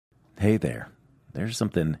Hey there. There's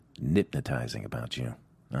something hypnotizing about you.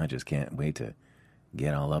 I just can't wait to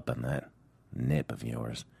get all up on that nip of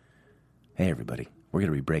yours. Hey, everybody. We're going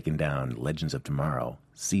to be breaking down Legends of Tomorrow,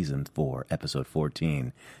 Season 4, Episode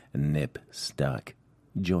 14, Nip Stuck.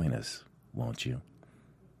 Join us, won't you?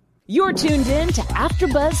 You're tuned in to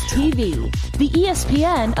AfterBuzz TV, the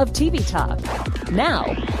ESPN of TV talk. Now,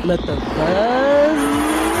 let the buzz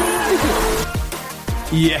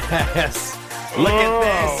begin. Yes! Look at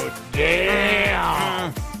this!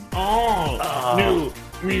 Damn! New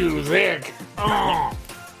music!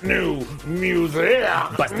 New music!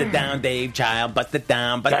 Bust it down, Dave Child. Bust it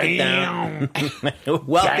down, bust it down.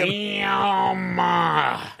 Welcome.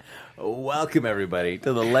 Damn! Welcome, everybody,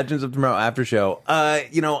 to the Legends of Tomorrow After Show.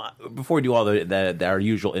 Before we do all our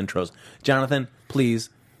usual intros, Jonathan, please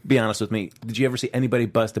be honest with me. Did you ever see anybody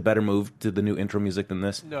bust a better move to the new intro music than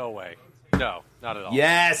this? No way. No, not at all.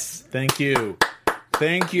 Yes! Thank you.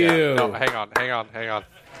 Thank you. Yeah, no, hang on. Thank you.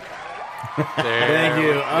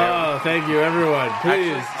 Thank you, everyone.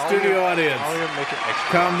 Please, Actually, studio audience, I'll even make it extra.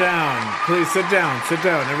 calm down. Please sit down. Sit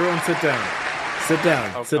down. Everyone sit down. Sit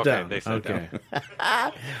down. Oh, Sit okay, down. they sit down.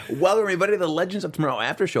 Welcome, everybody, to the Legends of Tomorrow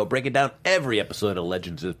After Show. Breaking down every episode of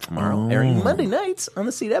Legends of Tomorrow, airing Monday nights on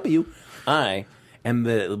the CW. I am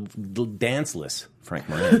the danceless Frank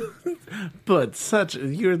Moran. But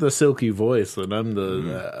you're the silky voice, and I'm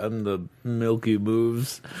the milky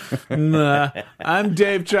moves. I'm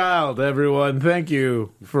Dave Child, everyone. Thank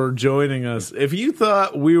you for joining us. If you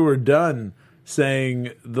thought we were done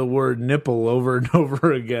saying the word nipple over and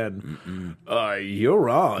over again, you're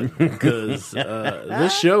wrong, because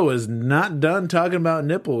this show is not done talking about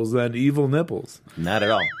nipples and evil nipples. Not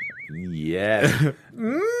at all. Yeah.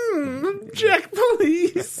 Check,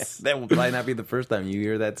 please. That will probably not be the first time you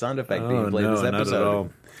hear that sound effect being played this episode. Not at all.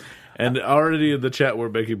 And already in the chat, we're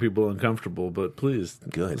making people uncomfortable, but please,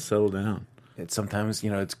 Good. settle down. Sometimes,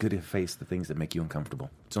 it's good to face the things that make you uncomfortable.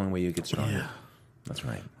 It's the only way you get stronger. Yeah. That's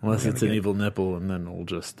right. Unless We're it's gonna an get- evil nipple, and then we'll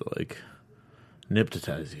just,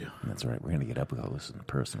 niptotize you. That's right. We're going to get up close and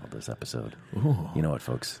personal this episode. You know what,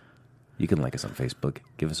 folks? You can like us on Facebook.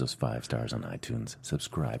 Give us those 5 stars on iTunes.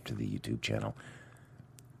 Subscribe to the YouTube channel.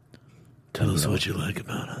 Tell us what you like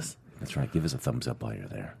about us. That's right. Give us a thumbs up while you're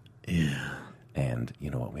there. Yeah. And you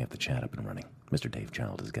know what? We have the chat up and running. Mr. Dave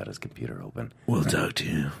Child has got his computer open. We'll talk to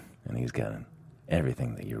you. And he's got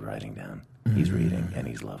everything that you're writing down. He's reading and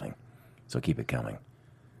he's loving. So keep it coming.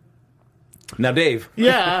 Now, Dave.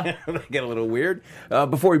 Yeah. That get a little weird.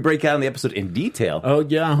 Before we break down the episode in detail, Oh,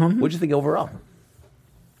 yeah. what'd you think overall?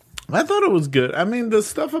 I thought it was good. I mean, the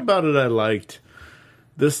stuff about it I liked.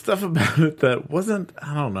 The stuff about it that wasn't,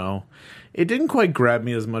 I don't know. It didn't quite grab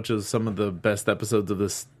me as much as some of the best episodes of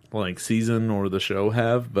this season or the show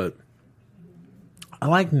have, but I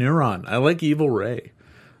like Neuron. I like Evil Ray.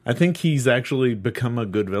 I think he's actually become a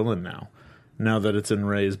good villain now that it's in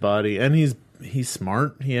Ray's body. And he's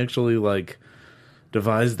smart. He actually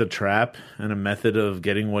devised a trap and a method of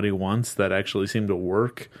getting what he wants that actually seemed to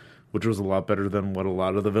work, which was a lot better than what a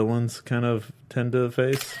lot of the villains kind of tend to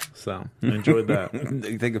face. So I enjoyed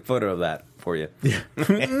that. Take a photo of that for you.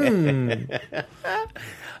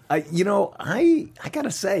 I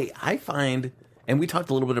gotta say, I find, and we talked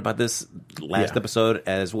a little bit about this last episode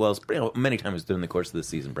as well as many times during the course of this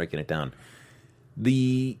season, breaking it down.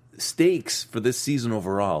 The stakes for this season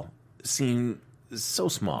overall seem so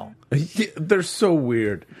small. They're so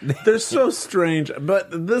weird. They're so strange.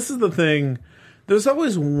 But this is the thing. There's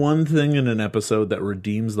always one thing in an episode that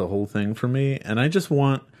redeems the whole thing for me, and I just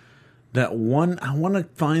want that one. I want to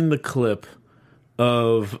find the clip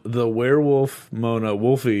of the werewolf Mona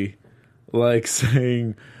Wolfie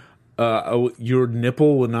saying, "Your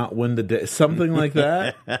nipple will not win the day," something like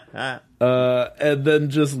that, and then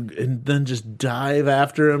just dive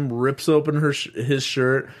after him, rips open his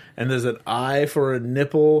shirt, and there's an eye for a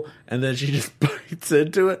nipple, and then she just bites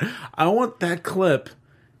into it. I want that clip.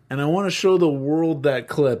 And I want to show the world that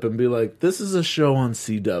clip and be like, this is a show on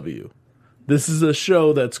CW. This is a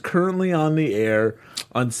show that's currently on the air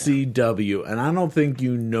on CW. And I don't think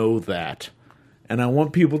you know that. And I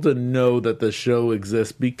want people to know that the show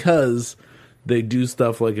exists because they do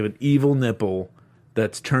stuff like an evil nipple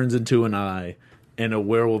that turns into an eye and a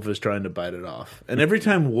werewolf is trying to bite it off. And every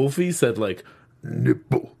time Wolfie said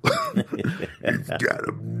nipple, he's got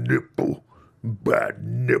a nipple, bad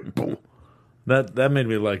nipple. That made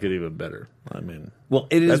me like it even better. I mean, Well,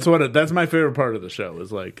 it is. that's my favorite part of the show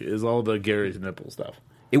is all the Gary's nipple stuff.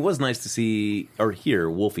 It was nice to see or hear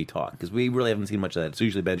Wolfie talk because we really haven't seen much of that. It's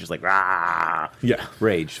usually been just rah, Yeah.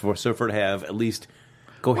 rage. So for to have at least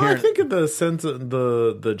coherent. Well, I think in the sense of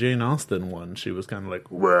the Jane Austen one, she was kind of like,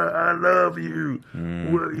 well, I love you.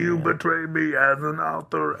 Will you betray me as an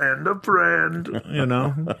author and a friend? You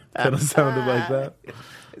know? Kind of sounded like that.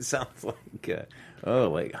 It sounds like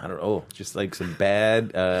I don't know, just like some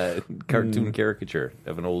bad cartoon caricature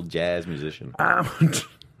of an old jazz musician.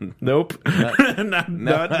 Nope,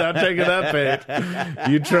 not taking that bait.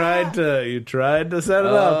 You tried to set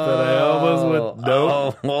it up, and I almost went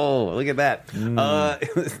nope. Oh, look at that.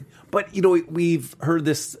 But we've heard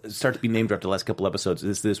this start to be named after the last couple episodes.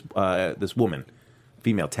 This woman,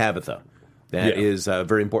 female Tabitha, that is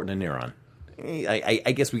very important to Neron.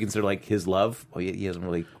 I guess we consider like his love. Oh, he hasn't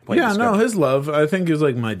really quite. Yeah, described his love. I think he was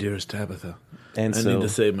like, my dearest Tabitha, and I need to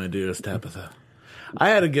save my dearest Tabitha. I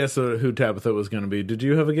had a guess of who Tabitha was going to be. Did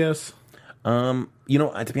you have a guess? to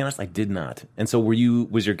be honest, I did not. And so,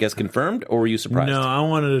 was your guess confirmed, or were you surprised? No, I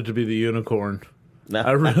wanted it to be the unicorn.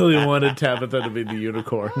 I really wanted Tabitha to be the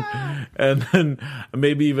unicorn. And then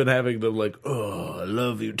maybe even having them like, oh, I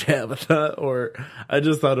love you, Tabitha. Or I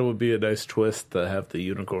just thought it would be a nice twist to have the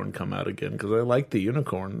unicorn come out again, because I like the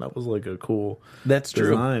unicorn. That was like a cool design.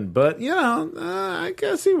 True. But, I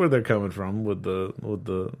can see where they're coming from with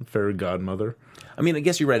the fairy godmother. I mean, I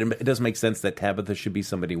guess you're right. It does make sense that Tabitha should be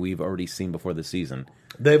somebody we've already seen before the season.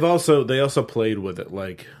 They also played with it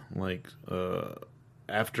like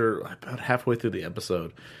after about halfway through the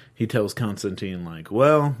episode, he tells Constantine like,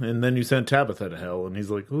 "Well, and then you sent Tabitha to hell," and he's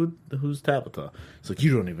like, "Who's Tabitha?" It's like,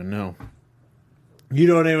 "You don't even know. You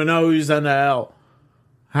don't even know who you sent to hell.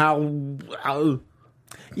 How?"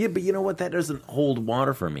 Yeah, but you know what? That doesn't hold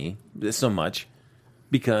water for me so much.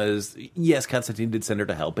 Because, yes, Constantine did send her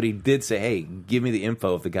to hell, but he did say, hey, give me the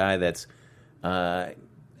info of the guy that's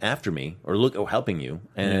after me or helping you,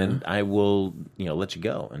 and I will let you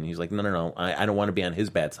go. And he's like, no, I don't want to be on his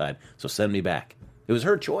bad side, so send me back. It was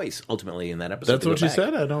her choice, ultimately, in that episode. That's what she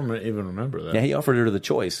said? I don't even remember that. Yeah, he offered her the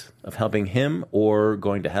choice of helping him or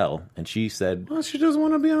going to hell, and she said... Well, she doesn't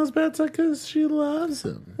want to be on his bad side because she loves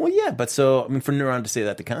him. Well, yeah, but for Neron to say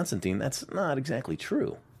that to Constantine, that's not exactly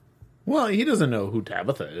true. Well, he doesn't know who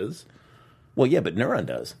Tabitha is. Well, yeah, but Neron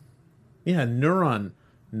does. Yeah, Neron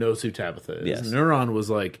knows who Tabitha is. Yes. Neron was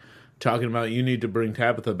like talking about, you need to bring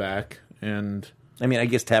Tabitha back, and... I mean, I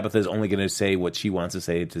guess Tabitha is only going to say what she wants to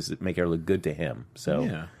say to make her look good to him. So,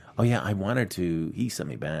 yeah. Oh yeah, I wanted to. He sent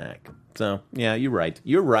me back. So, yeah, you're right.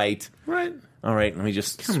 You're right. Right. All right, let me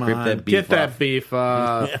just Come scrape on, that beef get off. that beef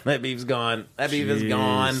off. That beef's gone. That beef is Jeez.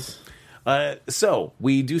 gone. So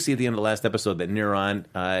we do see at the end of the last episode that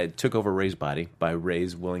Neron took over Ray's body by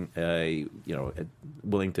Ray's willing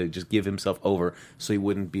to just give himself over so he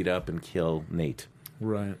wouldn't beat up and kill Nate.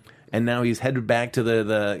 Right. And now he's headed back to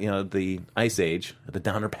the Ice Age, the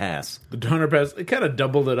Donner Pass. The Donner Pass, it kind of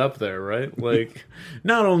doubled it up there, right? Like,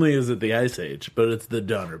 not only is it the Ice Age, but it's the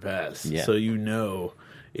Donner Pass. Yeah. So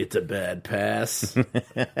it's a bad pass,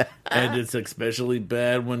 and it's especially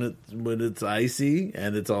bad when it's icy,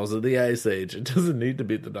 and it's also the Ice Age. It doesn't need to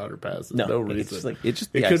be the Donner Pass. There's no reason. It's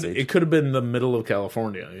just the Ice Age. It could have been the middle of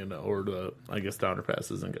California, or I guess Donner Pass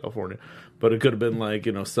is in California, but it could have been like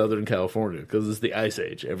Southern California, because it's the Ice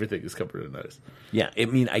Age. Everything is covered in ice. Yeah, I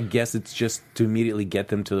mean, I guess it's just to immediately get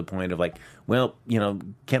them to the point of like, well,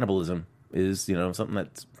 cannibalism is something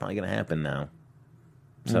that's probably going to happen now.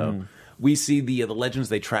 So. We see the legends,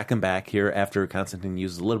 they track him back here after Constantine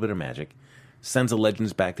uses a little bit of magic, sends the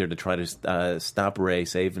legends back there to try to stop Ray,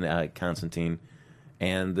 save Constantine,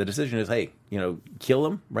 and the decision is, hey, kill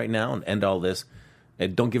him right now and end all this,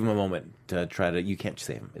 and don't give him a moment to you can't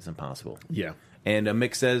save him, it's impossible. Yeah. And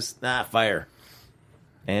Mick says, fire.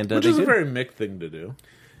 And which is a very Mick thing to do.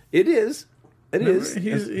 It is. It Remember, is.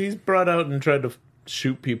 He's brought out and tried to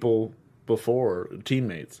shoot people before,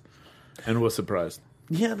 teammates, and was surprised.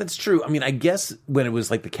 Yeah, that's true. I mean, I guess when it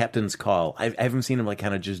was like the captain's call, I haven't seen him like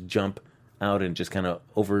kind of just jump out and just kind of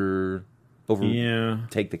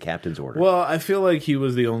take the captain's order. Well, I feel like he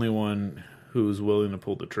was the only one who was willing to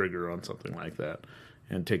pull the trigger on something like that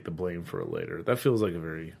and take the blame for it later. That feels like a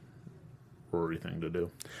very Rory thing to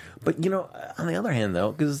do. But, on the other hand,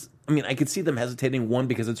 though, because, I mean, I could see them hesitating, one,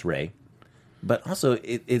 because it's Ray. But also,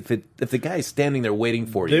 if the guy's standing there waiting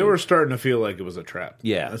for you... They were starting to feel like it was a trap.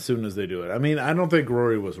 Yeah. As soon as they do it. I mean, I don't think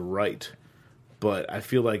Rory was right. But I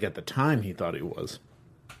feel like at the time he thought he was.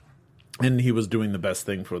 And he was doing the best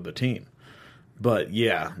thing for the team. But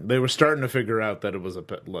yeah, they were starting to figure out that it was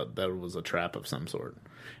a trap of some sort.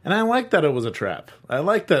 And I like that it was a trap. I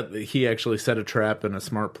like that he actually set a trap in a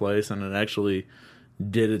smart place and it actually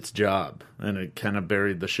did its job. And it kind of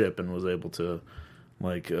buried the ship and was able to...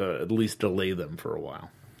 at least delay them for a while.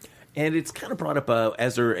 And it's kind of brought up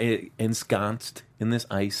as they're ensconced in this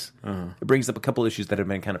ice. It brings up a couple issues that have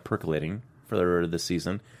been kind of percolating for this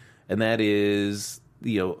season. And that is,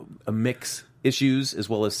 a mix issues as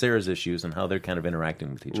well as Sarah's issues and how they're kind of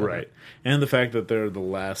interacting with each other. Right. And the fact that they're the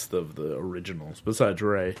last of the originals, besides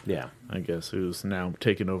Ray. Yeah. I guess, who's now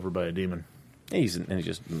taken over by a demon. He's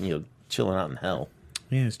just, chilling out in hell.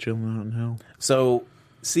 Yeah, he's chilling out in hell. So,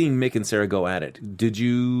 seeing Mick and Sarah go at it, could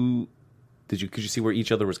you see where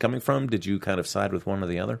each other was coming from? Did you kind of side with one or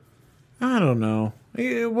the other? I don't know.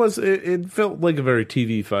 It felt like a very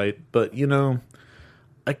TV fight, but,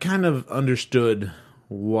 I kind of understood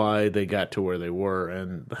why they got to where they were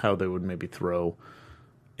and how they would maybe throw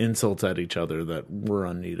insults at each other that were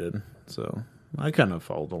unneeded. So I kind of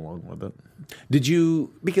followed along with it. Did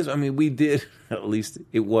you? Because, we did, at least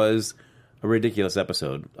it was a ridiculous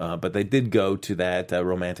episode, but they did go to that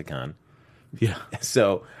Romanticon. Yeah.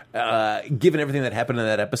 So, given everything that happened in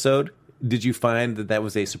that episode, did you find that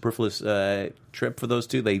was a superfluous trip for those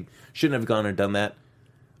two? They shouldn't have gone and done that?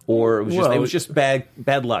 Or it was just bad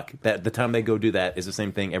luck that the time they go do that is the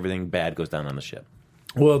same thing. Everything bad goes down on the ship.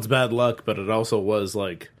 Well, it's bad luck, but it also was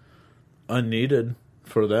unneeded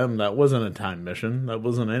for them. That wasn't a time mission. That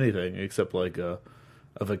wasn't anything except a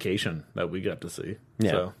vacation that we got to see.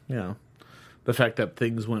 Yeah. So, the fact that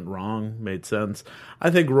things went wrong made sense. I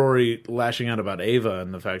think Rory lashing out about Ava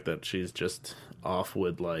and the fact that she's just off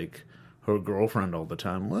with her girlfriend all the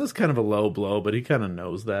time was kind of a low blow, but he kind of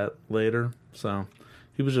knows that later. So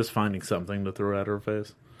he was just finding something to throw at her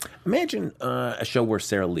face. Imagine a show where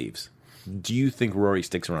Sarah leaves. Do you think Rory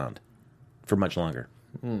sticks around for much longer?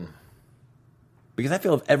 Because I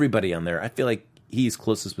feel of everybody on there, I feel like he's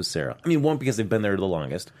closest with Sarah. One, because they've been there the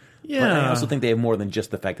longest. Yeah. But I also think they have more than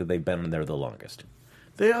just the fact that they've been there the longest.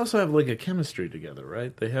 They also have a chemistry together,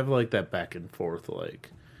 right? They have that back and forth.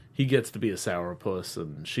 He gets to be a sourpuss,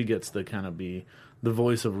 and she gets to kind of be the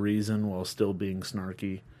voice of reason while still being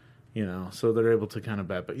snarky. So they're able to kind of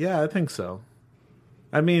bat. But yeah, I think so.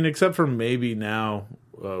 Except for maybe now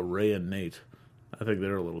Ray and Nate. I think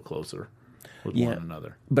they're a little closer with one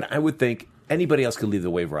another. But I would think anybody else could leave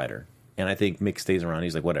the Wave Rider. And I think Mick stays around.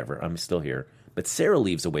 He's like, whatever, I'm still here. But Sarah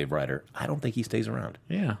leaves the Wave Rider. I don't think he stays around.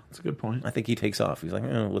 Yeah, that's a good point. I think he takes off. He's like,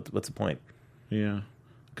 what's the point? Yeah.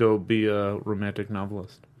 Go be a romantic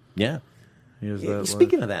novelist. Yeah.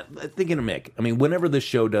 Speaking of that, thinking of Mick, whenever this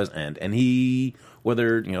show does end, and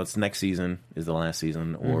whether it's next season is the last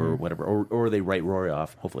season or whatever, or they write Rory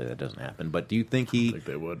off. Hopefully that doesn't happen. But do you think I think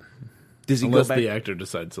they would? Does he Unless go back? The actor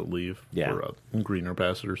decides to leave for greener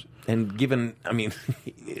pastures. And given,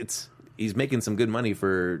 he's making some good money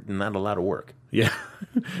for not a lot of work. Yeah,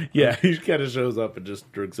 yeah. He kind of shows up and just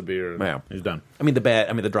drinks a beer and he's done.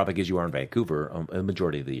 The drawback is you are in Vancouver a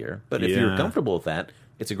majority of the year. But if you're comfortable with that,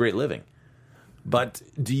 it's a great living. But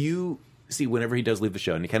do you see whenever he does leave the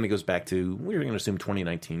show, and he kind of goes back to, we're going to assume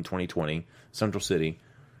 2019, 2020, Central City,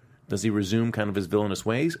 does he resume kind of his villainous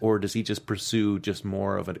ways, or does he just pursue just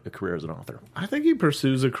more of a career as an author? I think he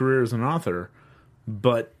pursues a career as an author,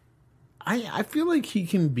 but I feel like he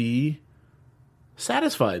can be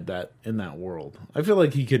satisfied in that world. I feel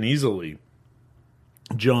like he can easily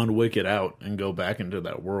John Wick it out and go back into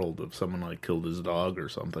that world if someone killed his dog or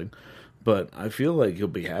something. But I feel like he'll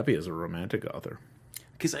be happy as a romantic author.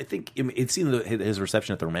 Because I think it's seen his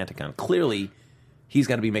reception at the Romanticon. Clearly, he's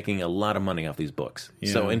got to be making a lot of money off these books.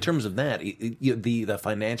 Yeah. So in terms of that, the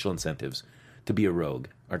financial incentives to be a rogue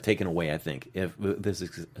are taken away, I think, if this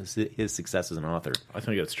is his success as an author. I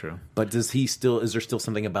think that's true. But is there still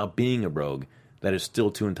something about being a rogue that is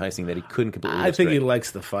still too enticing that he couldn't completely I think he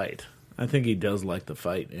likes the fight. I think he does like the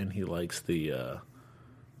fight, and he likes the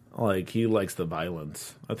he likes the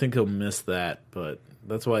violence. I think he'll miss that, but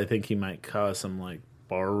that's why I think he might cause some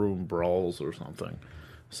barroom brawls or something.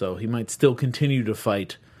 So he might still continue to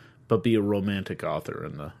fight, but be a romantic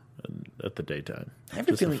author at the daytime.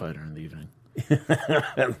 Just a fighter in the evening.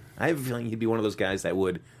 I have a feeling he'd be one of those guys that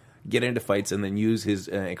would get into fights and then use his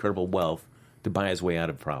incredible wealth to buy his way out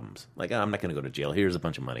of problems. I'm not going to go to jail. Here's a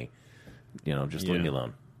bunch of money. Just leave me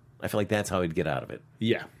alone. I feel like that's how he'd get out of it.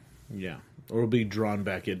 Yeah. Yeah. Or be drawn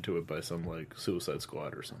back into it by some Suicide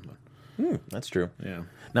Squad or something. That's true. Yeah.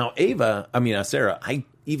 Now Sarah,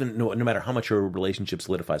 no matter how much her relationship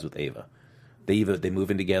solidifies with Ava, they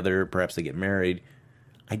move in together, perhaps they get married.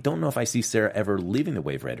 I don't know if I see Sarah ever leaving the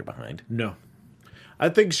Wave Rider behind. No. I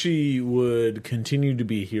think she would continue to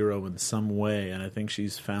be a hero in some way, and I think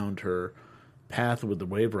she's found her path with the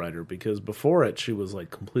Wave Rider, because before it she was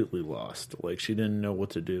completely lost. She didn't know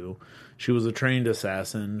what to do. She was a trained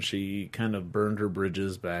assassin. She kind of burned her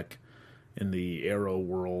bridges back in the Arrow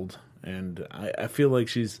world, and I feel like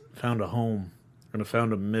she's found a home gonna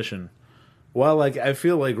found a mission. Well, like I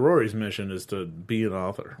feel like Rory's mission is to be an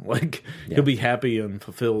author. Like he'll be happy and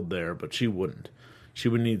fulfilled there, but she wouldn't. She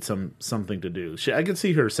would need something to do. I could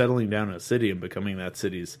see her settling down in a city and becoming that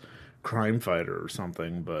city's crime fighter or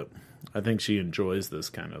something. But I think she enjoys this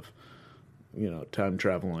kind of, time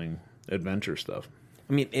traveling adventure stuff.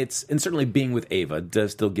 I mean, and certainly being with Ava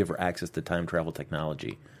does still give her access to time travel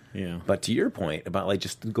technology. Yeah. But to your point about like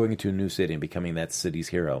just going into a new city and becoming that city's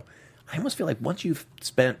hero, I almost feel like once you've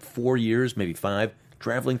spent 4 years, maybe 5,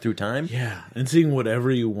 traveling through time, yeah, and seeing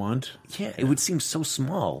whatever you want, it would seem so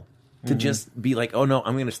small to just be like, oh no,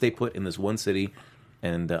 I'm going to stay put in this one city,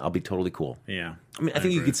 and I'll be totally cool. Yeah, I mean, I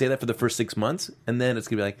think you could say that for the first 6 months, and then it's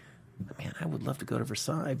going to be like, man, I would love to go to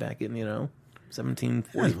Versailles back in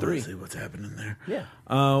 1743. See what's happening there. Yeah.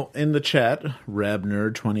 In the chat,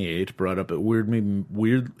 RabNerd28 brought up it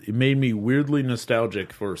made me weirdly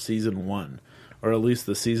nostalgic for season 1. Or at least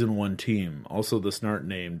the season 1 team. Also, the Snart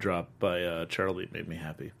name dropped by Charlie made me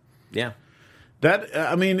happy. Yeah.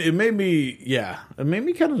 It made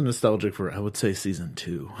me kind of nostalgic for, I would say, season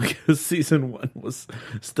 2. Because season 1 was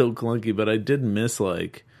still clunky, but I did miss, I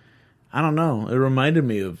don't know. It reminded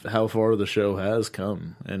me of how far the show has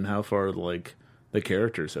come and how far, the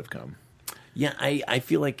characters have come. Yeah, I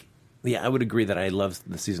feel like, I would agree that I love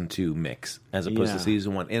the season 2 mix as opposed to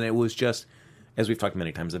season 1. And it was just, as we've talked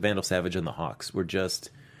many times, the Vandal Savage and the Hawks were just,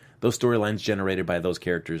 those storylines generated by those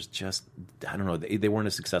characters just, I don't know, they weren't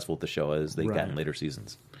as successful with the show as they got in later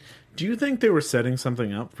seasons. Do you think they were setting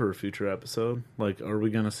something up for a future episode? Like, are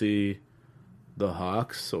we going to see the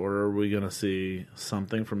Hawks, or are we going to see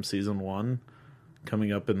something from season 1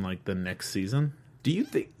 coming up in, the next season? Do you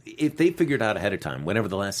think, if they figured out ahead of time, whenever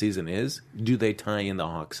the last season is, do they tie in the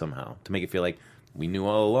Hawks somehow to make it feel like, we knew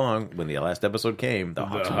all along when the last episode came, the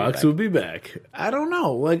Hawks would be back. I don't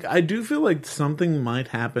know. I do feel like something might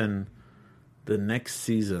happen the next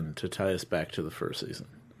season to tie us back to the first season.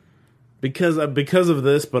 Because of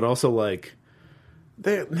this, but also,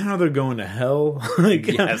 now they're going to hell.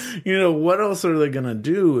 Yes. What else are they going to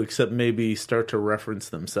do except maybe start to reference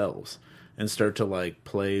themselves and start to,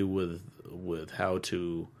 play with how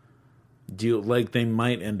to deal. They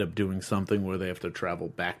might end up doing something where they have to travel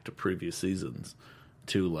back to previous seasons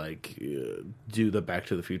to do the Back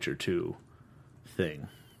to the Future 2 thing.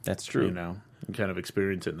 That's true. And kind of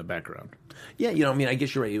experience it in the background. Yeah, I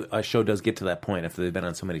guess you're right. A show does get to that point after they've been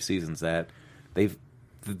on so many seasons that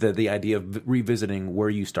the idea of revisiting where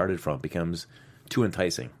you started from becomes too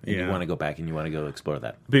enticing. And you want to go back and you want to go explore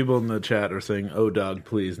that. People in the chat are saying, "Oh, dog,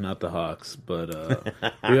 please, not the Hawks." But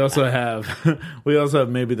we also have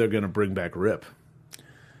maybe they're going to bring back Rip.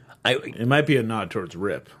 It might be a nod towards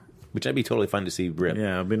Rip, which I'd be totally fine to see Rip.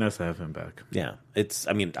 Yeah, it'd be nice to have him back. Yeah,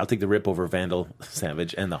 I'll take the Rip over Vandal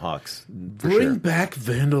Savage and the Hawks. Bring back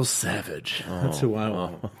Vandal Savage. That's who I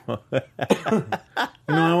want.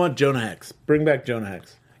 I want Jonah Hex. Bring back Jonah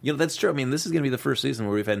Hex. That's true. This is going to be the first season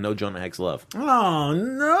where we've had no Jonah Hex love. Oh,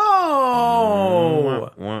 no!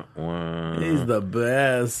 He's the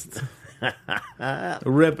best.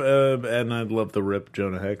 Rip, and I love the Rip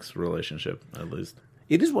Jonah Hex relationship, at least.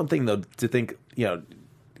 It is one thing, though, to think,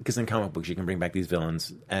 because in comic books you can bring back these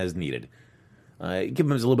villains as needed. Give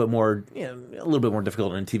them a little bit more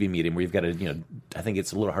difficult in a TV medium where you've got to, I think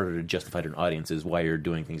it's a little harder to justify to an audiences why you're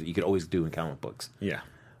doing things that you could always do in comic books. Yeah.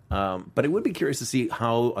 But it would be curious to see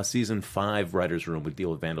how a season 5 writer's room would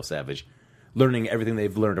deal with Vandal Savage, learning everything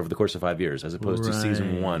they've learned over the course of 5 years, as opposed to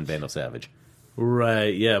season 1 Vandal Savage.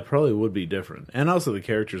 Right, yeah, probably would be different. And also the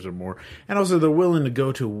characters are more... And also they're willing to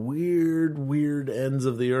go to weird ends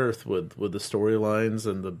of the earth with the storylines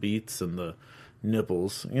and the beats and the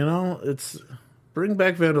nipples. It's... Bring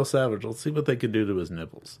back Vandal Savage. Let's see what they can do to his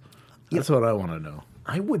nipples. That's what I want to know.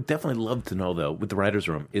 I would definitely love to know, though, with the writer's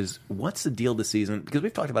room, is what's the deal this season? Because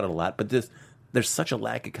we've talked about it a lot, but there's such a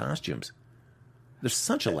lack of costumes. There's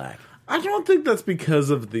such a lack. I don't think that's because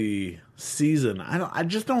of the season. I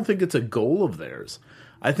just don't think it's a goal of theirs.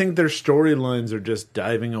 I think their storylines are just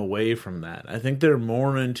diving away from that. I think they're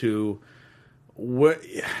more into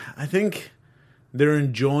I think they're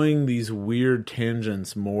enjoying these weird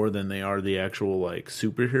tangents more than they are the actual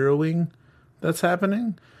superheroing that's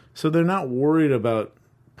happening. So they're not worried about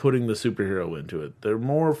putting the superhero into it. They're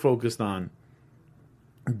more focused on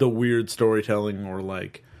the weird storytelling or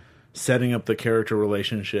setting up the character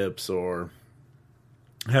relationships or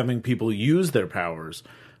having people use their powers,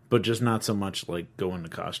 but just not so much go into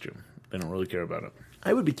costume. They don't really care about it.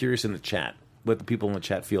 I would be curious in the chat what the people in the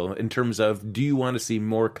chat feel in terms of, do you want to see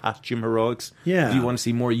more costume heroics? Yeah. Do you want to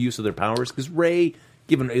see more use of their powers? Because Ray,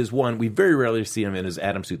 given his one, we very rarely see him in his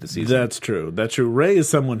Atom suit this season. That's true. Ray is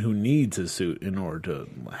someone who needs his suit in order to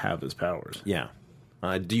have his powers. Yeah.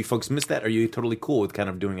 Do you folks miss that? Are you totally cool with kind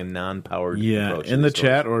of doing a non-powered Yeah, approach? in the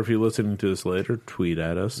chat, or if you're listening to this later, tweet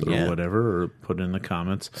at us or Yeah. whatever, or put in the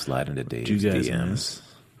comments. Slide into Dave's Do you guys DMs. miss?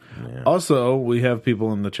 Yeah. Also, we have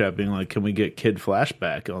people in the chat being like, can we get Kid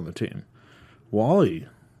Flashback on the team? Wally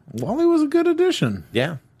was a good addition.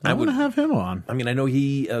 Yeah. I want to have him on. I mean, I know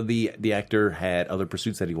he, the actor, had other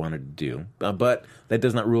pursuits that he wanted to do, but that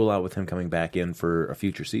does not rule out with him coming back in for a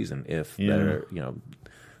future season if their,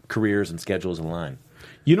 careers and schedules align.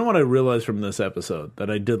 You know what I realized from this episode that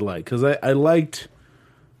I did like? Because I liked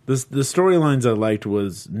this. The storylines I liked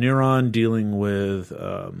was Neron dealing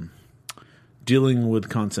with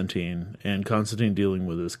Constantine, and Constantine dealing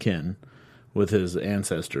with his kin, with his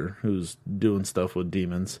ancestor who's doing stuff with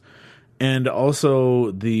demons, and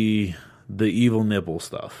also the evil nipple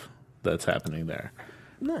stuff that's happening there.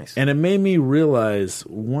 Nice. And it made me realize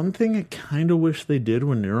one thing I kind of wish they did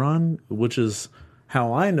with Neron, which is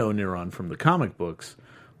how I know Neron from the comic books,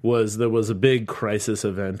 was there was a big crisis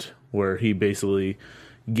event where he basically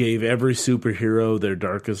gave every superhero their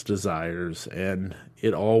darkest desires, and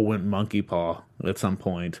it all went monkey paw at some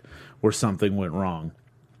point where something went wrong.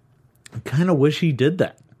 I kind of wish he did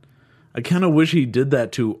that. I kind of wish he did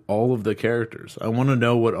that to all of the characters. I want to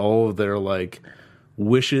know what all of their,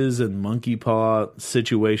 wishes and monkey paw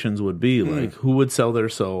situations would be. Like, who would sell their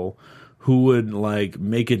soul? Who would,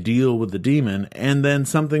 make a deal with the demon? And then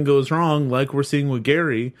something goes wrong, like we're seeing with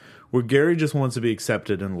Gary, where Gary just wants to be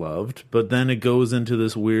accepted and loved, but then it goes into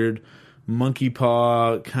this weird monkey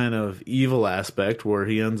paw kind of evil aspect where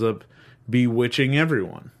he ends up bewitching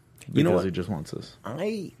everyone. You know Because what? he just wants us.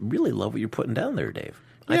 I really love what you're putting down there, Dave.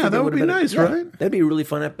 I Yeah, think that would would've be been nice, right? That'd be a really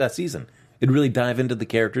fun season. It'd really dive into the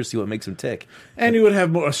characters, see what makes them tick. And you would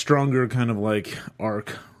have a stronger kind of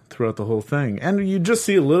arc throughout the whole thing. And you just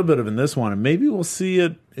see a little bit of it in this one, and maybe we'll see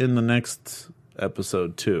it in the next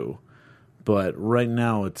episode too. But right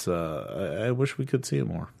now, it's I wish we could see it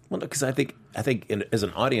more. Well, because I think as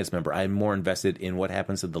an audience member, I'm more invested in what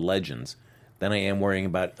happens to the legends than I am worrying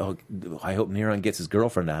about, I hope Neron gets his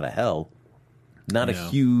girlfriend out of hell. Not a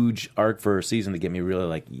huge arc for a season to get me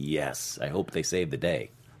really yes, I hope they save the day.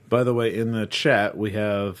 By the way, in the chat, we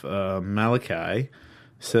have Malachi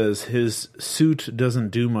says his suit doesn't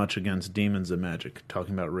do much against demons and magic,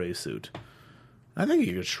 talking about Ray's suit. I think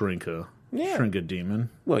you could shrink a demon.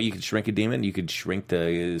 Well, you could shrink a demon. You could shrink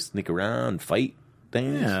to sneak around, fight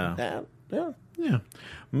things. Yeah. Yeah.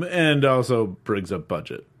 And also brings up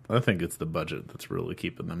budget. I think it's the budget that's really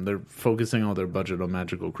keeping them. They're focusing all their budget on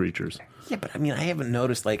magical creatures. Yeah, but I mean, I haven't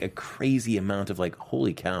noticed a crazy amount of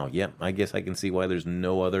holy cow. Yep, I guess I can see why there's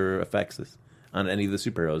no other effects on any of the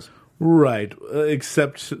superheroes. Right,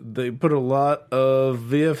 except they put a lot of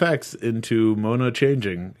VFX into Mona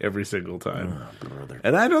changing every single time. Oh, brother.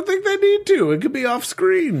 And I don't think they need to. It could be off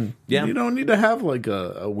screen. Yeah. You don't need to have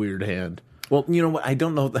a weird hand. Well, you know what? I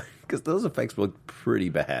don't know, because those effects look pretty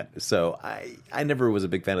bad. So I never was a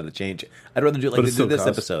big fan of the change. I'd rather do it like But they it still did this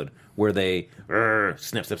costs. episode, where they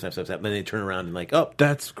snap, and then they turn around and oh.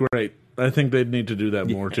 That's great. I think they'd need to do that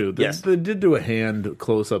more, too. Yes. They did do a hand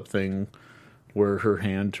close-up thing where her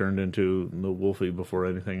hand turned into the Wolfie before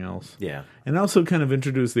anything else. Yeah. And also kind of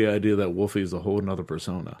introduced the idea that Wolfie is a whole other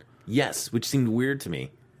persona. Yes, which seemed weird to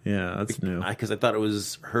me. Yeah, that's new. Because I thought it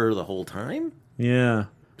was her the whole time. Yeah.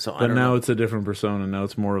 So I But don't now know. it's a different persona. Now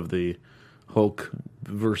it's more of the Hulk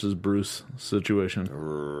versus Bruce situation.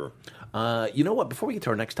 You know what? Before we get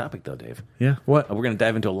to our next topic, though, Dave, Yeah. What? we're going to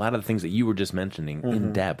dive into a lot of the things that you were just mentioning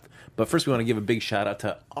in depth. But first, we want to give a big shout out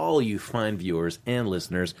to all you fine viewers and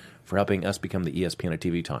listeners for helping us become the ESPN of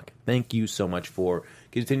TV Talk. Thank you so much for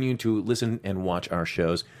continuing to listen and watch our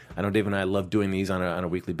shows. I know Dave and I love doing these on a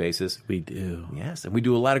weekly basis. We do. Yes, and we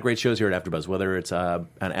do a lot of great shows here at AfterBuzz, whether it's on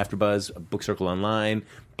AfterBuzz, Book Circle Online,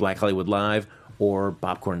 Black Hollywood Live, or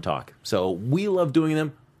Popcorn Talk. So we love doing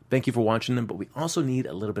them. Thank you for watching them, but we also need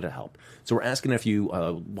a little bit of help. So we're asking if you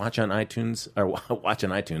watch on iTunes,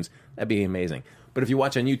 that'd be amazing. But if you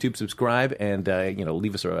watch on YouTube, subscribe and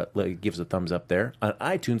leave us give us a thumbs up there. On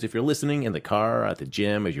iTunes, if you're listening in the car, at the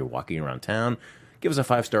gym, as you're walking around town, give us a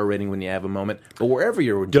 5-star rating when you have a moment. But wherever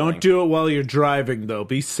you're enjoying, Don't do it while you're driving, though.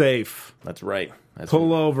 Be safe. That's right.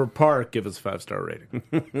 Pull over, park, give us a 5-star rating.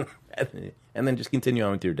 And then just continue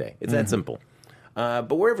on with your day. It's that simple.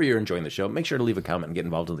 But wherever you're enjoying the show, make sure to leave a comment and get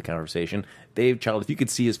involved in the conversation. Dave, Child, if you could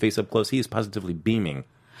see his face up close, he is positively beaming.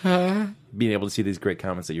 Being able to see these great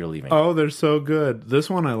comments that you're leaving. Oh, they're so good. This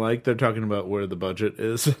one I like. They're talking about where the budget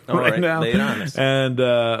is All right right, now. lay it on us. And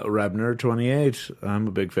Rabner28, I'm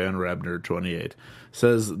a big fan of Rabner28,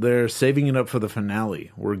 says they're saving it up for the finale.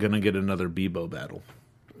 We're going to get another Bebo battle.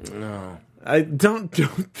 No. I don't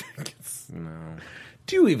think it's... No.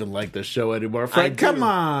 Do you even like this show anymore, Frank? do. Come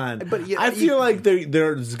on. But yeah, I feel like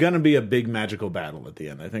there's going to be a big magical battle at the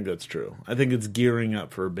end. I think that's true. I think it's gearing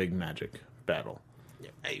up for a big magic battle.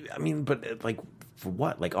 I mean, but like for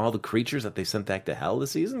what? Like all the creatures that they sent back to hell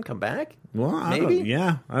this season come back? Well, Maybe?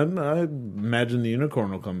 I imagine the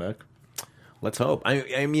unicorn will come back. Let's hope.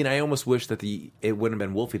 I mean, I almost wish that it wouldn't have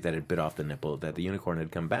been Wolfie that had bit off the nipple, that the unicorn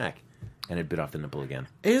had come back and had bit off the nipple again.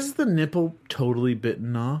 Is the nipple totally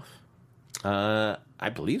bitten off? I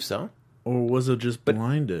believe so. Or was it just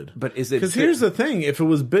blinded? But is it... Because here's the thing. If it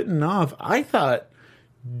was bitten off, I thought...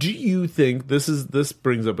 Do you think... This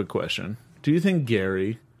brings up a question. Do you think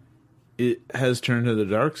Gary has turned to the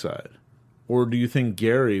dark side? Or do you think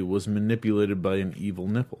Gary was manipulated by an evil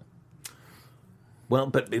nipple? Well,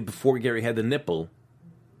 but before Gary had the nipple,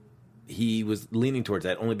 he was leaning towards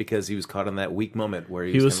that only because he was caught in that weak moment where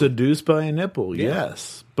He was seduced by a nipple, Yeah.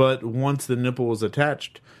 yes. But once the nipple was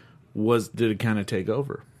attached, did it kind of take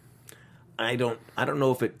over? I don't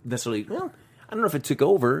know if it necessarily... Well, I don't know if it took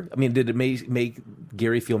over. I mean, did it make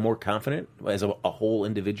Gary feel more confident as a whole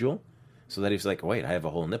individual? So that he's like, wait, I have a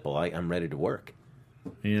whole nipple. I'm ready to work.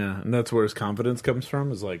 Yeah, and that's where his confidence comes from,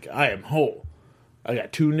 is like, I am whole. I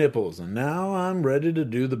got 2 nipples, and now I'm ready to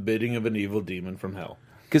do the bidding of an evil demon from hell.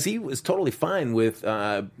 Because he was totally fine with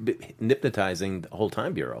hypnotizing the whole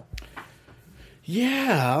Time Bureau.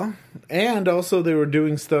 Yeah, and also they were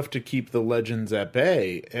doing stuff to keep the legends at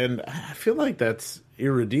bay, and I feel like that's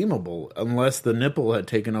irredeemable unless the nipple had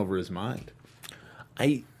taken over his mind.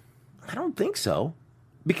 I don't think so.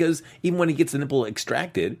 Because even when he gets the nipple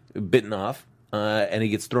extracted, bitten off, and he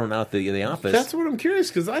gets thrown out the office... That's what I'm curious,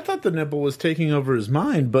 because I thought the nipple was taking over his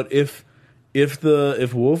mind, but if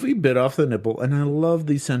Wolfie bit off the nipple, and I love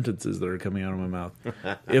these sentences that are coming out of my mouth,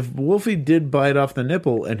 if Wolfie did bite off the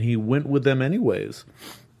nipple and he went with them anyways,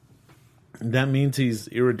 that means he's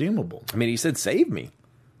irredeemable. I mean, he said, save me.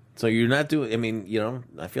 So you're not doing... I mean,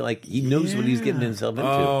 I feel like he knows what he's getting himself into.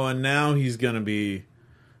 Oh, and now he's going to be...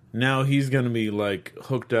 like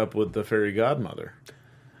hooked up with the fairy godmother.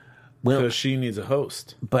 Well, because she needs a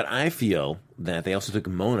host. But I feel that they also took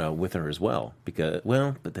Mona with her as well.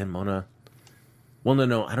 But then Mona... Well,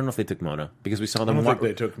 no, I don't know if they took Mona, because we saw them... I don't think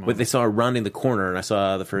they took Mona. But they saw her rounding the corner, and I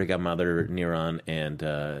saw the fairy godmother, Neron,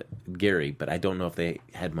 and Gary, but I don't know if they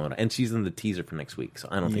had Mona. And she's in the teaser for next week, so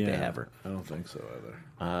I don't think they have her. I don't think so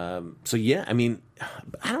either. So yeah, I mean,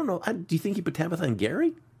 I don't know. Do you think he put Tabitha and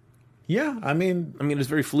Gary? Yeah, I mean, it's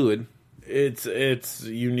very fluid. It's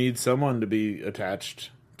you need someone to be attached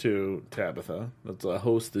to Tabitha. That's a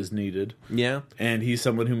host is needed. Yeah. And he's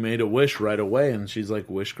someone who made a wish right away, and she's like,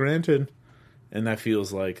 wish granted. And that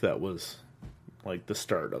feels like that was like the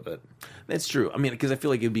start of it. That's true. I mean, because I feel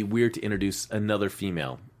like it'd be weird to introduce another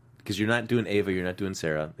female. Because you're not doing Ava, you're not doing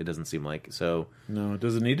Sarah. It doesn't seem like. So no,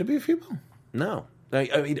 does it need to be a female? No.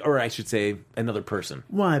 I mean, or I should say another person.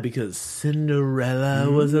 Why? Because Cinderella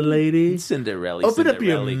was a lady? Cinderella. Open up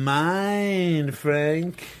your mind,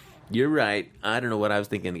 Frank. You're right. I don't know what I was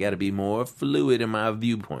thinking. I got to be more fluid in my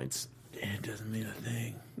viewpoints. It doesn't mean a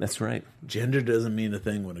thing. That's right. Gender doesn't mean a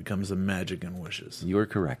thing when it comes to magic and wishes. You are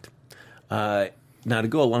correct. Now, to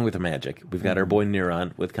go along with the magic, we've got our boy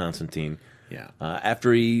Neron with Constantine. Yeah.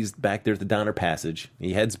 After he's back there at the Donner Passage,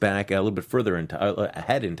 he heads back a little bit further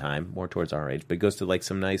ahead in time, more towards our age, but goes to like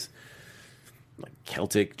some nice like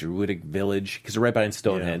Celtic, Druidic village, because they're right behind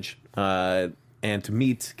Stonehenge, and to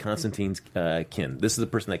meet Constantine's kin. This is the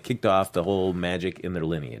person that kicked off the whole magic in their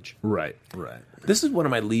lineage. Right, right. This is one of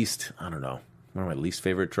my least, one of my least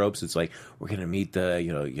favorite tropes. It's like, we're going to meet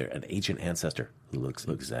you're an ancient ancestor who looks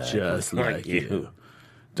exactly Just like you.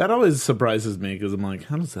 That always surprises me, because I'm like,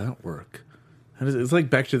 how does that work? It's like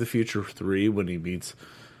Back to the Future 3 when he meets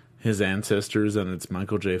his ancestors and it's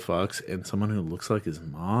Michael J. Fox and someone who looks like his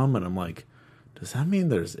mom, and I'm like, does that mean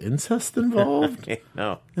there's incest involved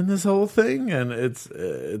No. in this whole thing? And it's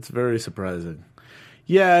very surprising.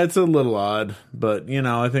 Yeah, it's a little odd, but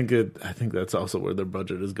I think that's also where their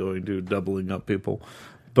budget is going to, doubling up people.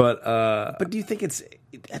 But do you think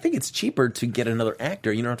I think it's cheaper to get another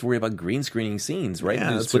actor. You don't have to worry about green screening scenes, right? Yeah,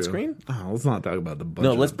 Do that's split true. screen? Oh, let's not talk about the budget.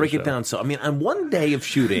 No, let's of the break it show. down. So, on one day of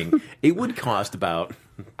shooting, it would cost about...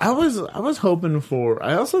 I was hoping for...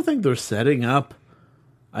 I also think they're setting up...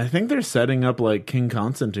 like King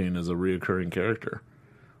Constantine as a reoccurring character.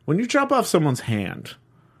 When you chop off someone's hand,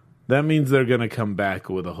 that means they're going to come back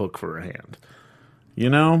with a hook for a hand.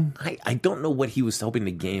 I don't know what he was hoping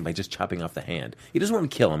to gain by just chopping off the hand. He doesn't want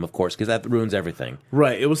to kill him, of course, because that ruins everything.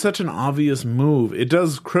 Right. It was such an obvious move. It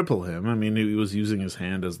does cripple him. I mean, he was using his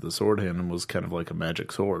hand as the sword hand and was kind of like a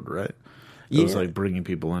magic sword, right? It was like bringing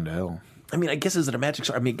people into hell. I mean, I guess is it a magic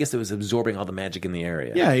sword? I mean, I guess it was absorbing all the magic in the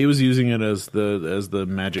area. Yeah, he was using it as the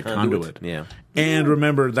magic conduit. Yeah, And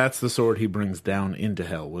remember, that's the sword he brings down into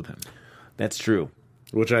hell with him, that's true.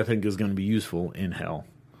 which I think is going to be useful in hell.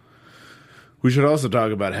 We should also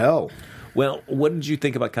talk about hell. Well, what did you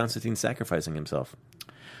think about Constantine sacrificing himself?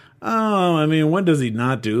 Oh, I mean, when does he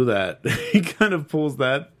not do that? He kind of pulls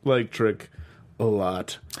that trick a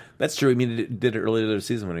lot. That's true. I mean, he did it earlier this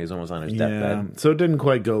season when he was almost on his deathbed. So it didn't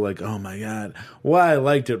quite go like, oh my god. Why I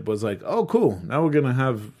liked it was like, oh cool. Now we're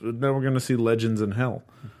gonna see Legends in Hell,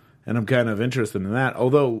 and I'm kind of interested in that.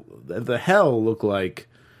 Although the hell looked like,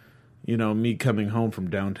 me coming home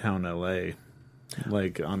from downtown LA,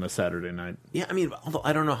 like on a Saturday night. Yeah, I mean, although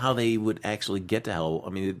I don't know how they would actually get to hell.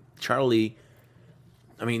 I mean, Charlie.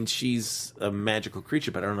 I mean, she's a magical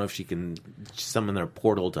creature, but I don't know if she can summon their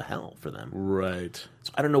portal to hell for them. Right.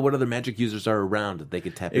 So I don't know what other magic users are around that they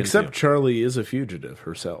could tap Except into. Charlie is a fugitive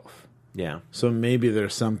herself. Yeah. So maybe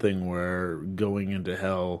there's something where going into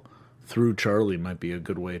hell through Charlie might be a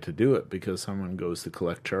good way to do it because someone goes to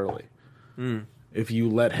collect Charlie. If you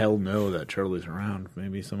let hell know that Charlie's around,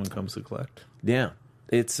 maybe someone comes to collect. Yeah.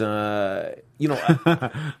 It's, I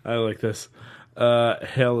like this.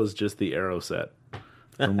 Hell is just the arrow set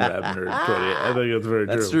from Abner and Cody. I think that's very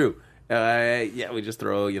true. that's true. Yeah, we just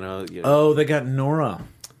throw, Oh, they got Nora.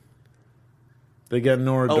 They got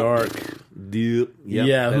Nora Dark. Yep,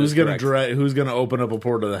 Yeah, that who's is gonna correct. who's gonna open up a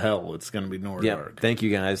portal to hell? It's gonna be Nora Yeah, Dark. thank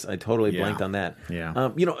you guys. I totally Yeah. blanked on that. Yeah.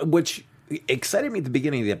 Which excited me at the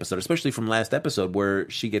beginning of the episode, especially from last episode where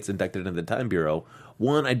she gets inducted into the Time Bureau.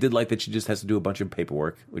 One, I did like that she just has to do a bunch of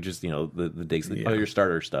paperwork, which is, the digs, your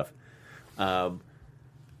starter stuff.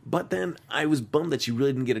 But then I was bummed that she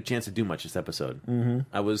really didn't get a chance to do much this episode. Mm-hmm.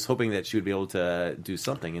 I was hoping that she would be able to do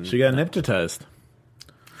something. And She got hypnotized.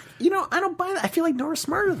 I don't buy that. I feel like Nora's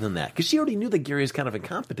smarter than that because she already knew that Gary is kind of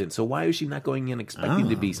incompetent. So why is she not going in expecting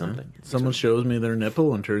to be something? Someone shows me their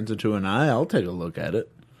nipple and turns into an eye. I'll take a look at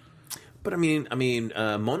it. But I mean,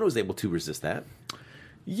 Mona was able to resist that.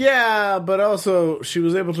 Yeah, but also she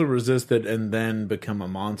was able to resist it and then become a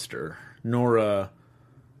monster. Nora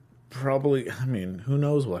probably. I mean, who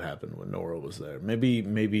knows what happened when Nora was there?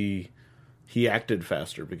 Maybe he acted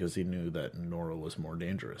faster because he knew that Nora was more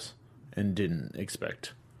dangerous and didn't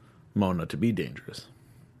expect Mona to be dangerous.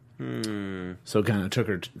 So kind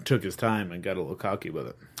of took his time and got a little cocky with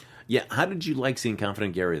it. Yeah. How did you like seeing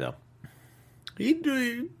Confident Gary though? He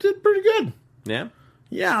did pretty good. Yeah.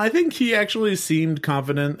 Yeah, I think he actually seemed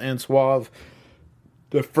confident and suave.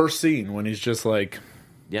 The first scene when he's just like,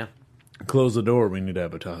 Yeah. close the door, we need to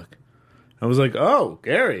have a talk. I was like, oh,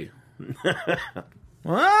 Gary.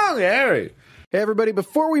 Well, Gary. Hey everybody,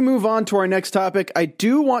 before we move on to our next topic, I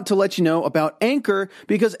do want to let you know about Anchor,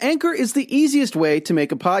 because Anchor is the easiest way to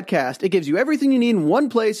make a podcast. It gives you everything you need in one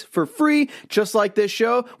place for free, just like this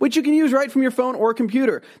show, which you can use right from your phone or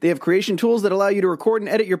computer. They have creation tools that allow you to record and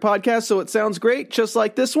edit your podcast so it sounds great, just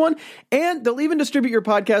like this one, and they'll even distribute your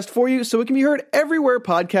podcast for you so it can be heard everywhere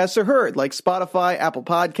podcasts are heard, like Spotify, Apple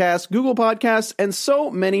Podcasts, Google Podcasts, and so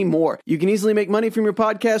many more. You can easily make money from your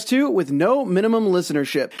podcast too with no minimum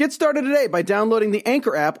listenership. Get started today by downloading the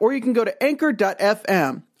Anchor app, or you can go to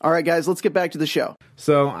anchor.fm. All right, guys, let's get back to the show.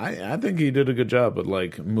 So I think he did a good job at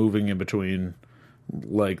like moving in between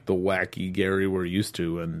like the wacky Gary we're used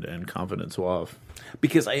to and confident suave.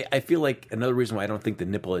 Because I feel like another reason why I don't think the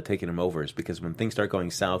nipple had taken him over is because when things start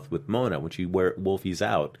going south with Mona, when she wolfies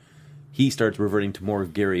out, he starts reverting to more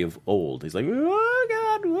of Gary of old. He's like, oh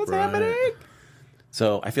God, what's happening?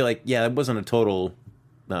 So I feel like, yeah, it wasn't a total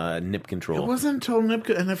nip control. It wasn't total nip,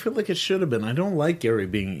 and I feel like it should have been. I don't like Gary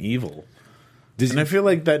being evil. And I feel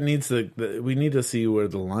like that needs we need to see where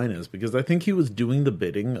the line is, because I think he was doing the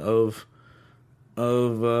bidding of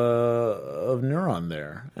Neuron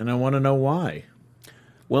there, and I want to know why.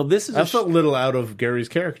 Well, this is I felt a little out of Gary's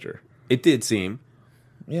character. It did seem,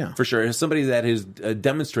 Yeah, for sure, as somebody that has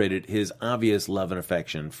demonstrated his obvious love and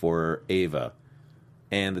affection for Ava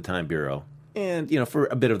and the Time Bureau, and for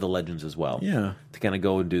a bit of the Legends as well. Yeah, to kind of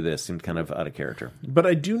go and do this seemed kind of out of character. but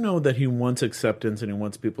I do know that he wants acceptance and he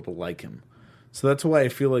wants people to like him. So that's why I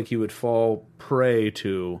feel like he would fall prey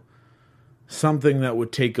to something that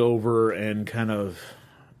would take over and kind of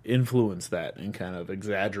influence that and kind of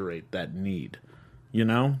exaggerate that need.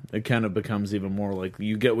 It kind of becomes even more like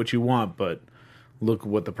you get what you want, but look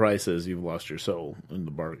what the price is. You've lost your soul in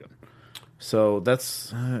the bargain. So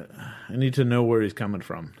that's I need to know where he's coming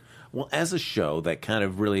from. Well, as a show that kind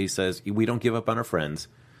of really says we don't give up on our friends,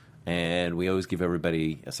 and we always give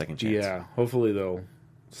everybody a second chance. Yeah, hopefully they'll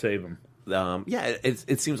save him.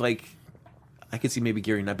 It seems like I could see maybe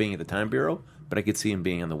Gary not being at the Time Bureau, but I could see him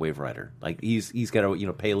being on the Wave Rider. Like he's got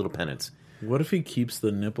to pay a little penance. What if he keeps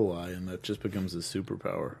the nipple eye and that just becomes his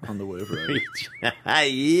superpower on the Wave Rider?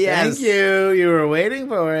 Yes. Thank you. You were waiting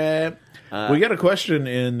for it. We got a question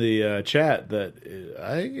in the chat that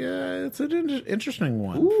it's an interesting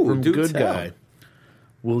one Ooh, from do Good tell. Guy.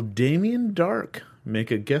 Will Damien Dark make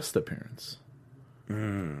a guest appearance?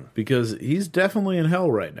 Because he's definitely in hell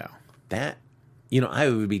right now. That, I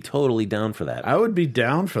would be totally down for that. I would be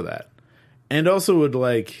down for that. And also it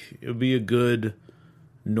would be a good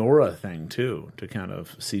Nora thing too, to kind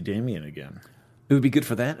of see Damien again. It would be good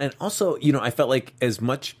for that. And also, I felt like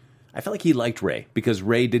he liked Ray because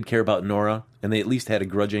Ray did care about Nora, and they at least had a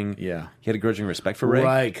grudging respect for Ray.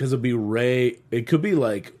 Right, because it'd be Ray. It could be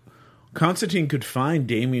like Constantine could find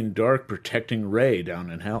Damien Dark protecting Ray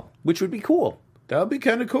down in hell. Which would be cool. That would be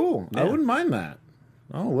kind of cool. I Yeah. wouldn't mind that.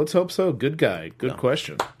 Oh, let's hope so. Good guy. Good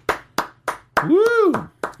question. Woo!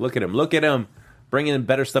 Look at him. Bringing in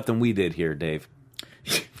better stuff than we did here, Dave.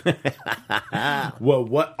 Well,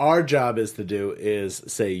 what our job is to do is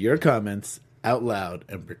say your comments out loud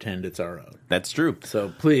and pretend it's our own. That's true.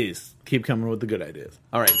 So please keep coming with the good ideas.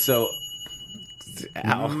 All right, so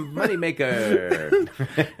Moneymaker.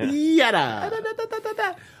 Yada!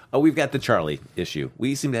 Oh, we've got the Charlie issue.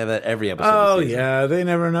 We seem to have that every episode. Oh, this season. yeah. They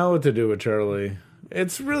never know what to do with Charlie.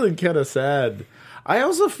 It's really kind of sad. I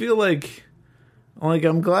also feel like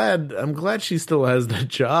I'm glad she still has that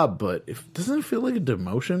job, but doesn't it feel like a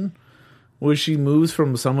demotion? Where she moves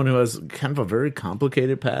from someone who has kind of a very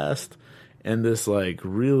complicated past and this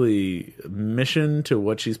really mission to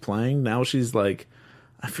what she's playing. Now she's I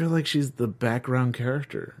feel like she's the background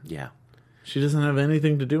character. Yeah. She doesn't have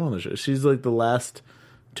anything to do on the show. She's the last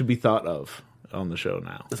to be thought of on the show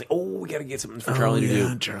now. It's we got to get something for Charlie to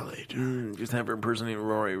do. Charlie. Just have her impersonate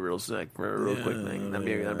Rory real quick thing.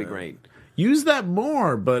 That'd be great. Use that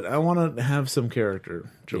more, but I want to have some character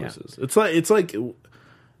choices. Yeah. It's like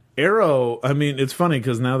Arrow. I mean, it's funny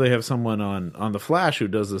because now they have someone on the Flash who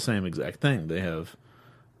does the same exact thing. They have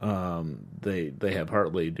they have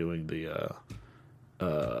Hartley doing the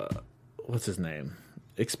what's his name?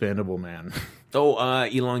 Expandable Man.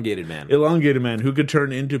 Elongated Man. Elongated Man who could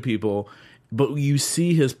turn into people, but you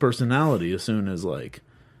see his personality as soon as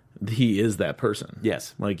he is that person.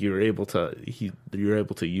 Yes. You're able to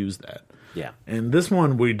use that. Yeah. And this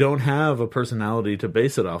one, we don't have a personality to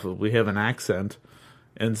base it off of. We have an accent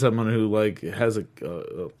and someone who has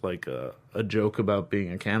a joke about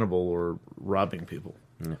being a cannibal or robbing people.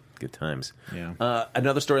 Yeah, good times. Yeah.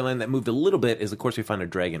 Another storyline that moved a little bit is, of course, we found a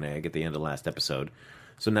dragon egg at the end of last episode.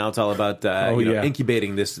 So now it's all about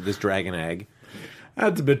incubating this dragon egg.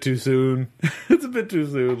 That's a bit too soon. It's a bit too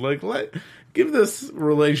soon. Give this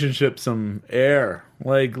relationship some air.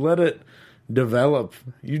 Let it develop.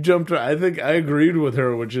 You jumped. I think I agreed with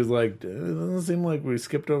her, which is it doesn't seem like we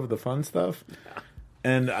skipped over the fun stuff.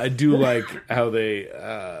 And I do like how they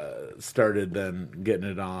started then getting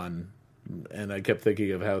it on. And I kept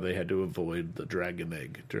thinking of how they had to avoid the dragon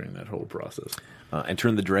egg during that whole process. And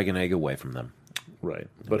turn the dragon egg away from them. Right.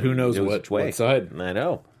 But who knows what side. I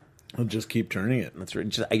know. I'll just keep turning it. That's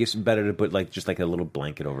right. I guess it's better to put a little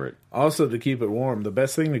blanket over it. Also, to keep it warm, the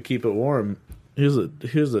best thing to keep it warm, here's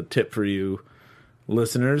a tip for you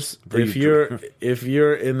listeners. If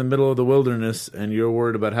you're in the middle of the wilderness and you're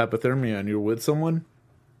worried about hypothermia and you're with someone,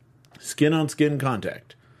 skin on skin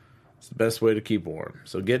contact. It's the best way to keep warm.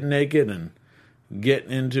 So get naked and get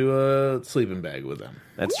into a sleeping bag with them.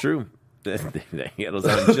 That's true. It'll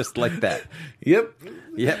sound just like that. Yep.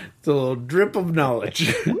 It's a little drip of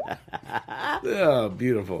knowledge. Oh,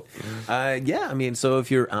 beautiful. Yeah, I mean, so if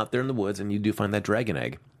you're out there in the woods and you do find that dragon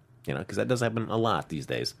egg, because that does happen a lot these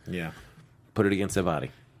days. Yeah. Put it against Savati.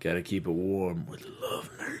 Gotta keep it warm with love,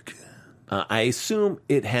 America. I assume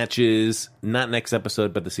it hatches not next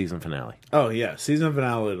episode, but the season finale. Oh, yeah. Season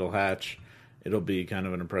finale, it'll hatch. It'll be kind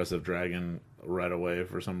of an impressive dragon right away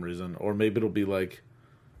for some reason. Or maybe it'll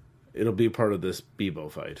be part of this Bebo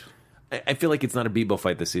fight. I feel like it's not a Bebo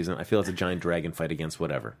fight this season. I feel it's a giant dragon fight against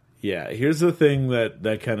whatever. Yeah, here's the thing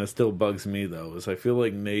that kind of still bugs me, though, is I feel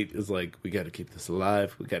like Nate is we got to keep this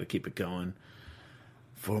alive. We got to keep it going.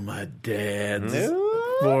 For my dad's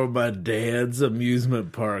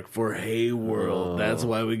amusement park, for Hayworld. That's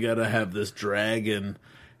why we got to have this dragon.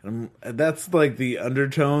 And that's the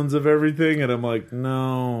undertones of everything, and I'm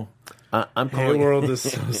no. I'm calling Hayworld is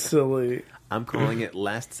so silly. I'm calling it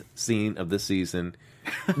last scene of this season.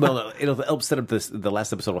 Well, it'll help set up the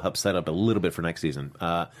last episode will help set up a little bit for next season.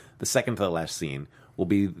 The second to the last scene will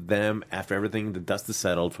be them after everything, the dust is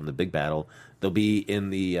settled from the big battle. They'll be in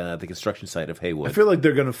the construction site of Haywood. I feel like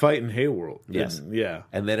they're going to fight in Hayworld. Yes. Yeah.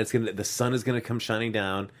 And then the sun is going to come shining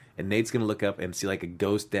down, and Nate's gonna look up and see like a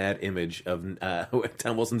ghost dad image of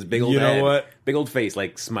Tom Wilson's big old You know head, what? big old face,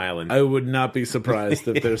 like smiling. I would not be surprised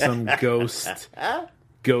if there's some ghost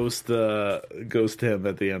him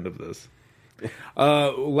at the end of this.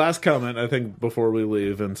 Last comment, I think, before we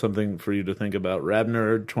leave, and something for you to think about.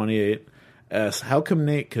 Rabnerd28 asks, how come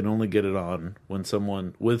Nate can only get it on with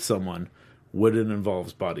someone when it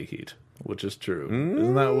involves body heat? Which is true.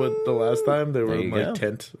 Isn't that what the last time they were in like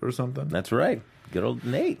tent or something? That's right. Good old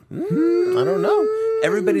Nate. I don't know.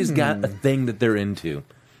 Everybody's got a thing that they're into.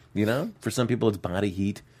 You know, for some people it's body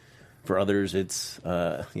heat. For others, it's just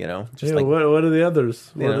like what are the others?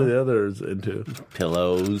 What know. are the others into?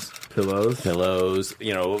 pillows,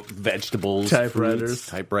 vegetables, Typewriters.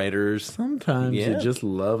 typewriters. Sometimes Yeah. you just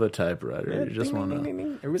love a typewriter. You just want to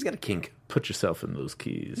Everybody's got a kink. put yourself in those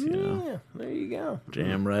keys. You know, Yeah, there you go.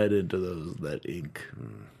 jam right into that ink.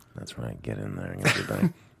 That's right. Get in there, everybody.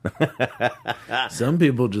 Some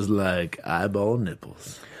people just like eyeball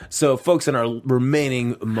nipples. So, folks, in our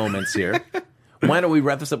remaining moments here, why don't we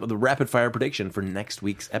wrap this up with a rapid fire prediction for next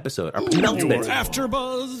week's episode? Our penultimate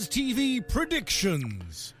AfterBuzz TV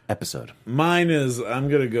predictions. episode. Mine is I'm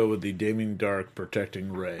gonna go with the Damien Dark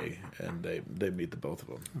protecting Ray, and they meet the both of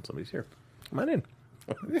them. Somebody's here. Come on in.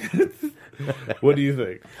 What do you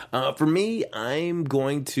think? For me, I'm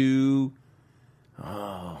going to.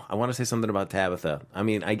 Oh, I want to say something about Tabitha. I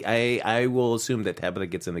mean, I will assume that Tabitha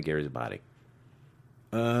gets into Gary's body.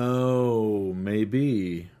 Oh,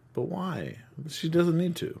 maybe, but why? She doesn't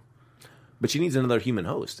need to. But she needs another human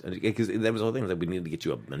host. Because that was the whole thing, was that we need to get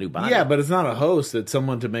you a new body. Yeah, but it's not a host. It's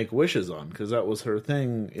someone to make wishes on, because that was her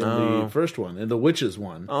thing in the first one, in the witches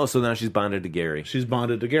one. Oh, so now she's bonded to Gary. She's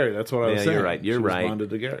bonded to Gary. That's what I was Yeah, saying. you're right. You're She was right. bonded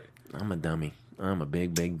to Gary. I'm a dummy. I'm a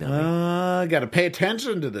big dummy. Got to pay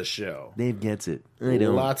attention to this show. Dave gets it. I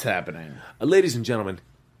don't. Lots happening. Ladies and gentlemen,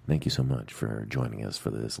 thank you so much for joining us for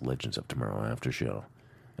this Legends of Tomorrow after show.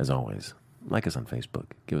 As always, like us on Facebook.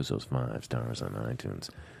 Give us those 5 stars on iTunes.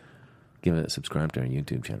 Subscribe to our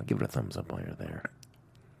YouTube channel. Give it a thumbs up while you're there.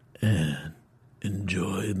 And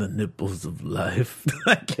enjoy the nipples of life.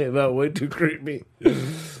 That came out way too creepy.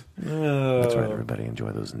 That's right, everybody.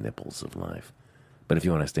 Enjoy those nipples of life. But if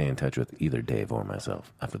you want to stay in touch with either Dave or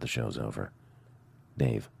myself after the show's over,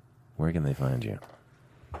 Dave, where can they find you?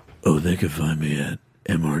 Oh, they can find me at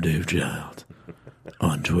MrDaveChild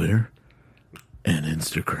on Twitter and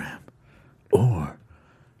Instagram, or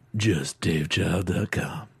just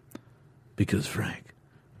DaveChild.com. Because, Frank,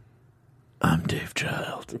 I'm Dave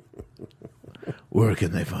Child. Where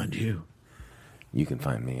can they find you? You can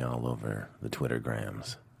find me all over the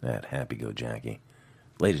Twittergrams at HappyGoJackie.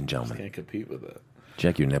 Ladies and gentlemen, Can't compete with that.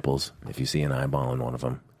 check your nipples. If you see an eyeball in one of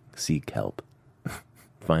them, seek help.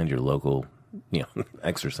 Find your local,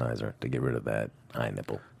 exerciser to get rid of that eye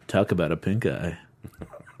nipple. Talk about a pink eye.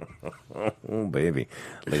 Oh, baby.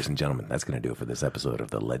 Ladies and gentlemen, that's going to do it for this episode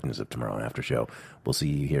of the Legends of Tomorrow After Show. We'll see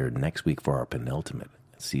you here next week for our penultimate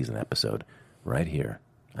season episode right here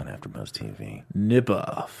on AfterBuzz TV. Nip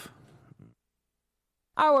off.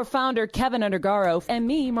 Our founder, Kevin Undergaro, and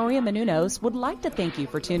me, Maria Menounos, would like to thank you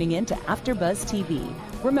for tuning in to AfterBuzz TV.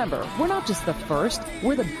 Remember, we're not just the first,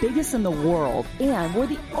 we're the biggest in the world, and we're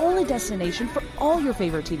the only destination for all your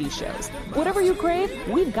favorite TV shows. Whatever you crave,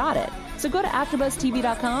 we've got it. So go to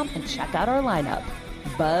AfterBuzzTV.com and check out our lineup.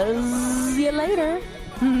 Buzz you later.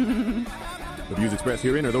 The views expressed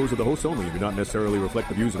herein are those of the hosts only and do not necessarily reflect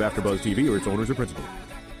the views of AfterBuzz TV or its owners or principals.